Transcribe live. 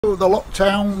So the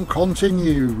lockdown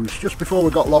continues. Just before we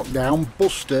got locked down,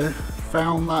 Buster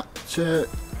found that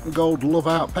gold love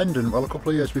art pendant. Well, a couple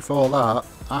of years before that,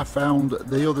 I found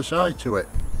the other side to it.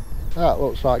 That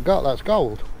looks like that's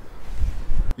gold.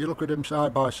 You look at them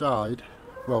side by side.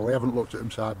 Well, we haven't looked at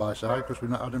them side by side because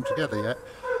we've not had them together yet.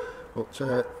 But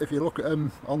if you look at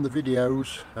them on the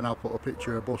videos, and I'll put a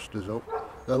picture of Buster's up,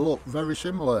 they look very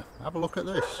similar. Have a look at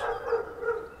this.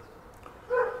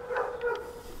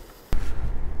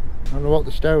 I don't know what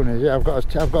the stone is. I've got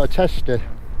a tester.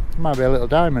 There might be a little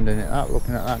diamond in it.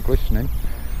 Looking at that glistening.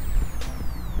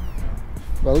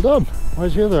 Well done.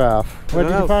 Where's the other half? Where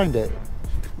did you find it?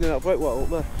 Yeah, that bright one up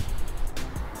there.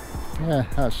 Yeah,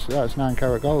 that's 9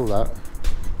 carat gold. That.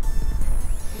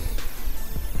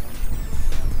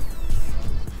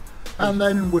 And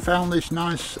then we found this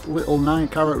nice little 9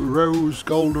 carat rose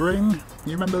gold ring.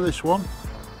 You remember this one?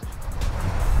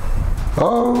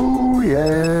 Oh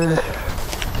yeah.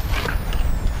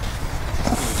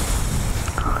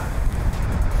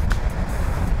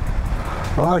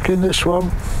 Liking this one.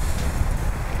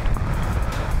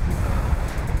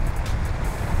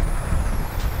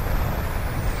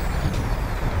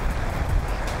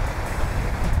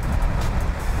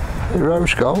 The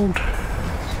rose gold.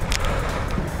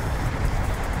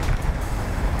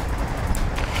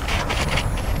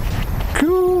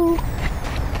 Cool.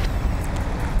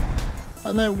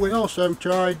 And then we also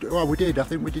tried, well we did, I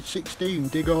think we did 16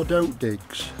 dig or don't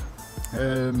digs.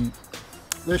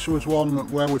 This was one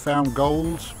where we found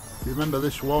gold. You remember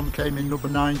this one came in number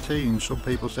 19. Some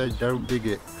people said don't dig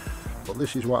it, but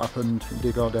this is what happened in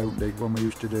dig or don't dig when we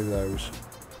used to do those.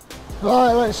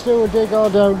 Right, let's do a dig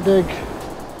or don't dig.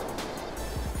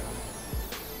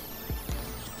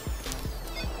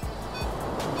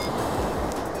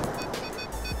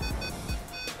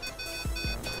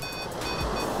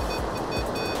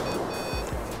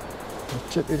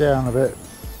 I'll tip you down a bit.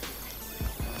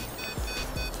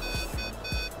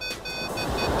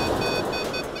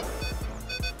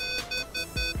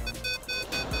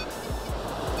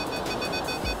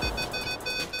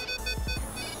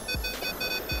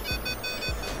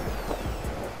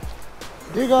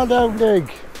 Dig or don't dig?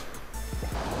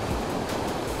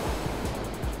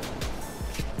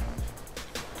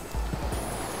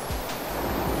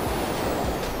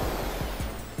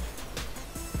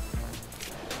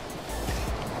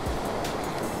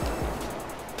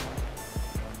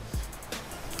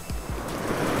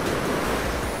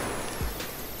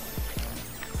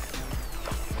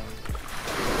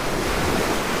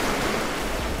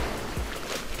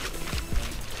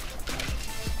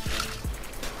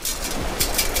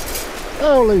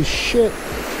 Holy shit,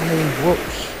 I mean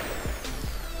whoops.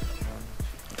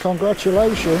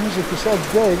 Congratulations if you said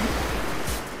dig.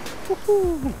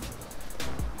 Woohoo.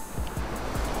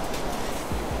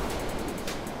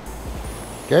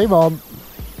 Game on.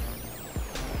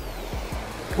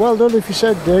 Well done if you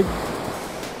said dig.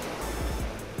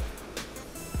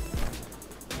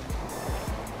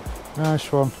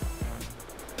 Nice one.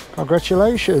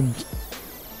 Congratulations.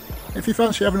 If you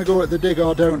fancy having a go at the dig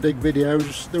or don't dig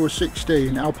videos, there were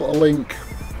 16. I'll put a link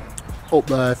up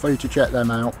there for you to check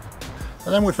them out.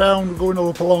 And then we found going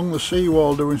up along the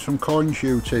seawall doing some coin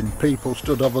shooting. People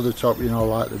stood over the top, you know,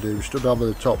 like they do, stood over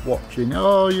the top watching.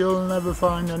 Oh, you'll never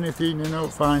find anything, you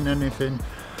don't find anything.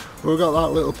 We've got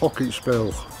that little pocket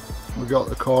spill. We got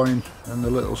the coin and the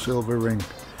little silver ring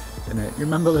in it. You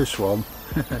remember this one?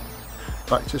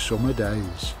 Back to summer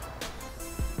days.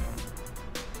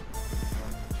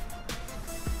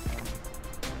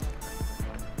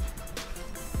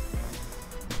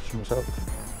 Myself.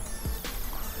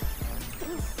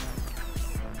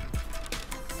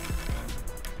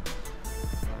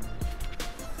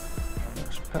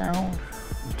 That's pound.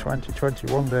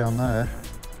 2021 down there.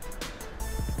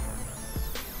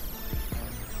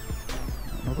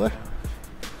 Another.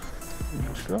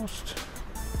 Fingers crossed.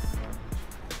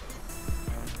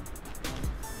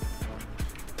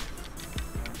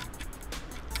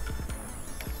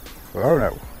 Oh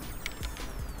no,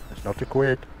 it's not a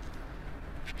quid.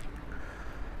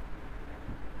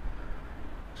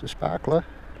 It's a sparkler,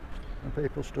 and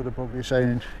people stood above me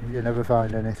saying you never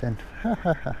find anything.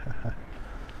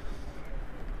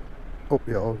 Up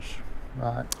yours.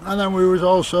 Right. And then we was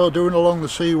also doing along the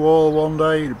seawall one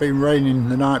day. It'd been raining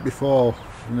the night before,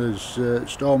 and there's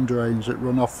storm drains that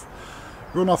run off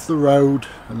the road,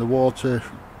 and the water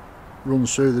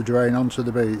runs through the drain onto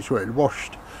the beach. So it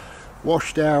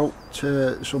washed out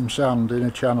some sand in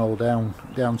a channel down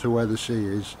to where the sea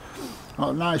is.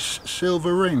 A nice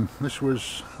silver ring. This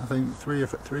was, I think, three or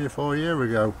 4 years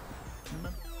ago.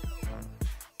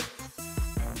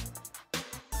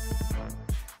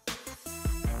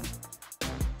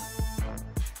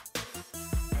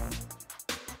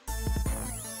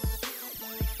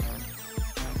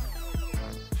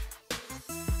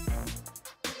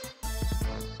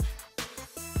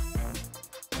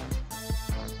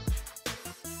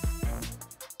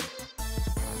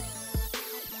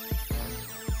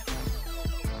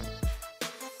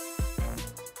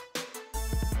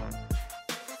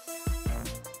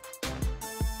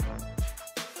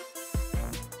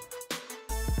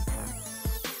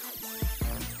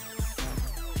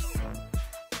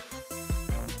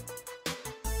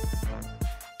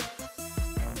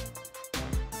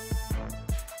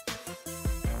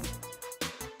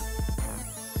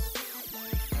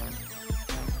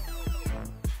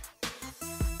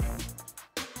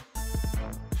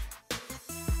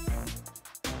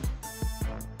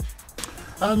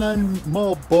 And then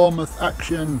more Bournemouth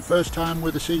action. First time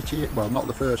with the CTX, well not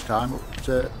the first time,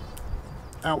 but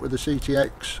out with the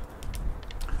CTX.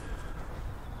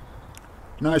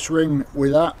 Nice ring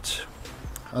with that.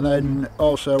 And then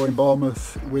also in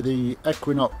Bournemouth with the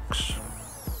Equinox,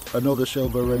 another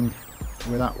silver ring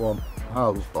with that one. I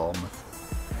love Bournemouth.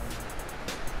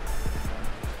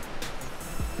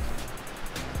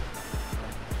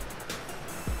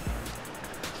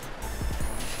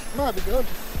 Might be good.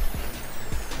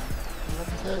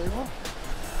 11:31.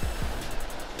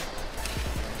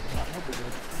 That would be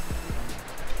good.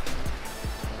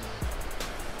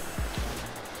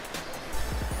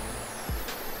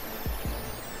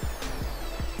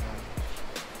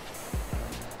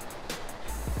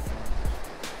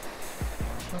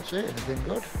 That's it, anything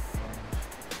good.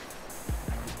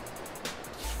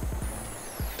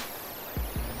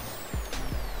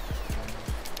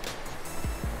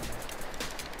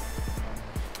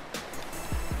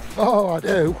 Oh, I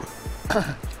do.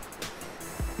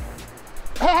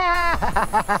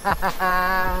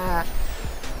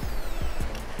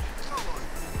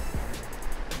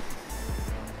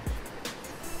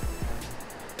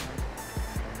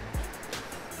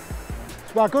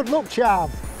 It's my good luck charm.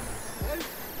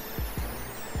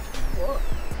 What?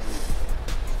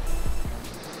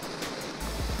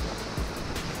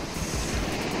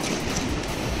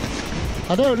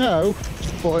 I don't know,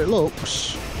 but it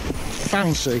looks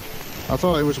fancy. I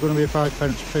thought it was going to be a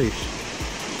 5p piece,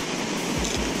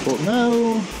 but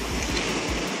no.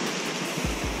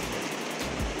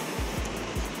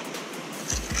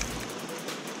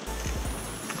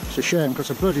 It's a shame because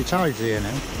the bloody tide's here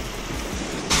now.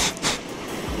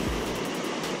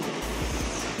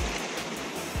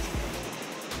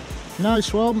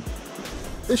 Nice one.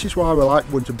 This is why we like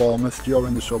winter Bournemouth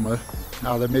during the summer,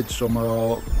 either midsummer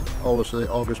or obviously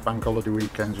August bank holiday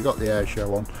weekends. You've got the air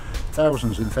show on.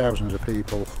 Thousands and thousands of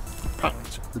people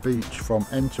packed the beach from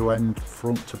end to end,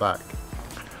 front to back.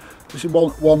 This is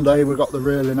one day we got the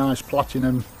really nice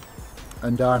platinum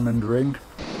and diamond ring.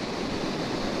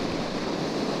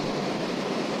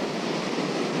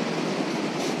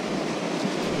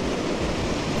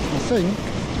 I think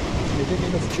you did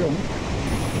enough jump.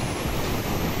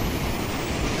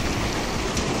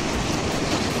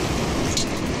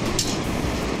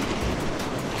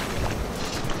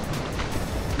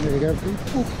 There you go,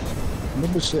 people.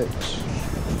 Number 6.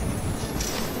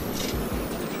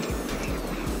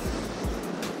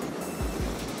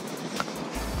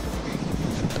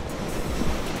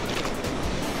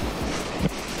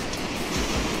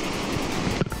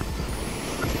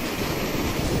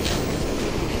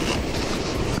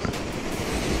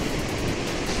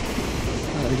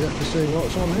 Now you get to see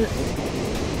what's on it.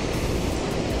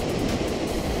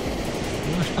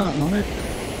 Nice pattern on it.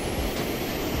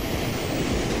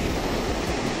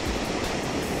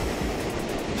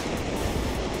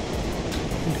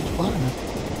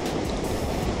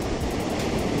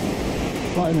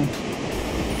 Platinum.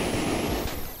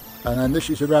 And then this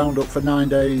is a roundup for 9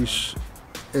 days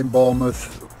in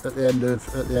Bournemouth at the end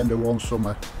of one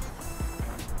summer.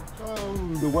 So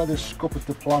the weather scuppered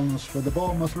the plans for the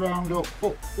Bournemouth roundup,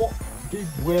 but what did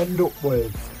we end up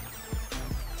with?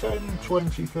 10,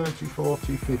 20, 30,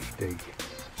 40, 50,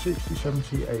 60,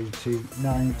 70, 80,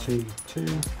 90, 2,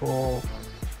 4,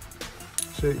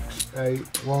 6,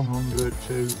 8, 100,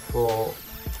 2, 4,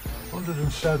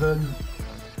 107,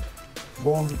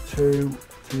 1, 2,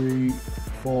 3,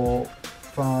 4,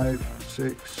 5,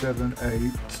 6, 7, 8,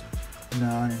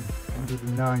 9,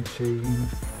 119.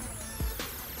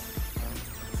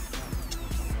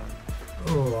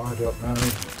 Oh, I don't know.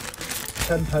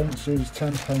 10 pences,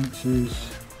 10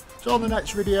 pences. So on the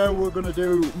next video we're going to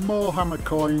do more hammered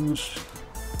coins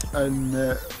and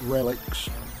relics.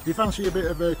 If you fancy a bit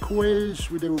of a quiz,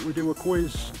 we do a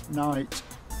quiz night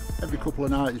every couple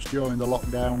of nights during the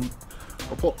lockdown.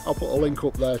 I'll put a link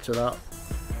up there to that.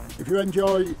 If you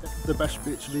enjoy the best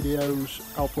bits videos,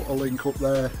 I'll put a link up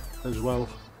there as well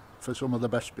for some of the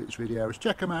best bits videos.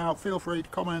 Check them out. Feel free to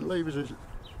comment, leave us a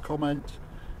comment,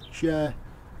 share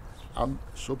and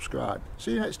subscribe.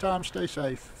 See you next time. Stay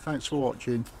safe. Thanks for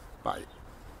watching. Bye.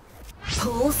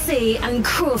 Paul C and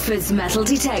Crawford's Metal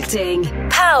Detecting.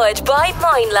 Powered by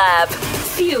Minelab.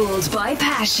 Fueled by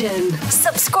passion.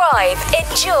 Subscribe,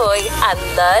 enjoy and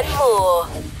learn more.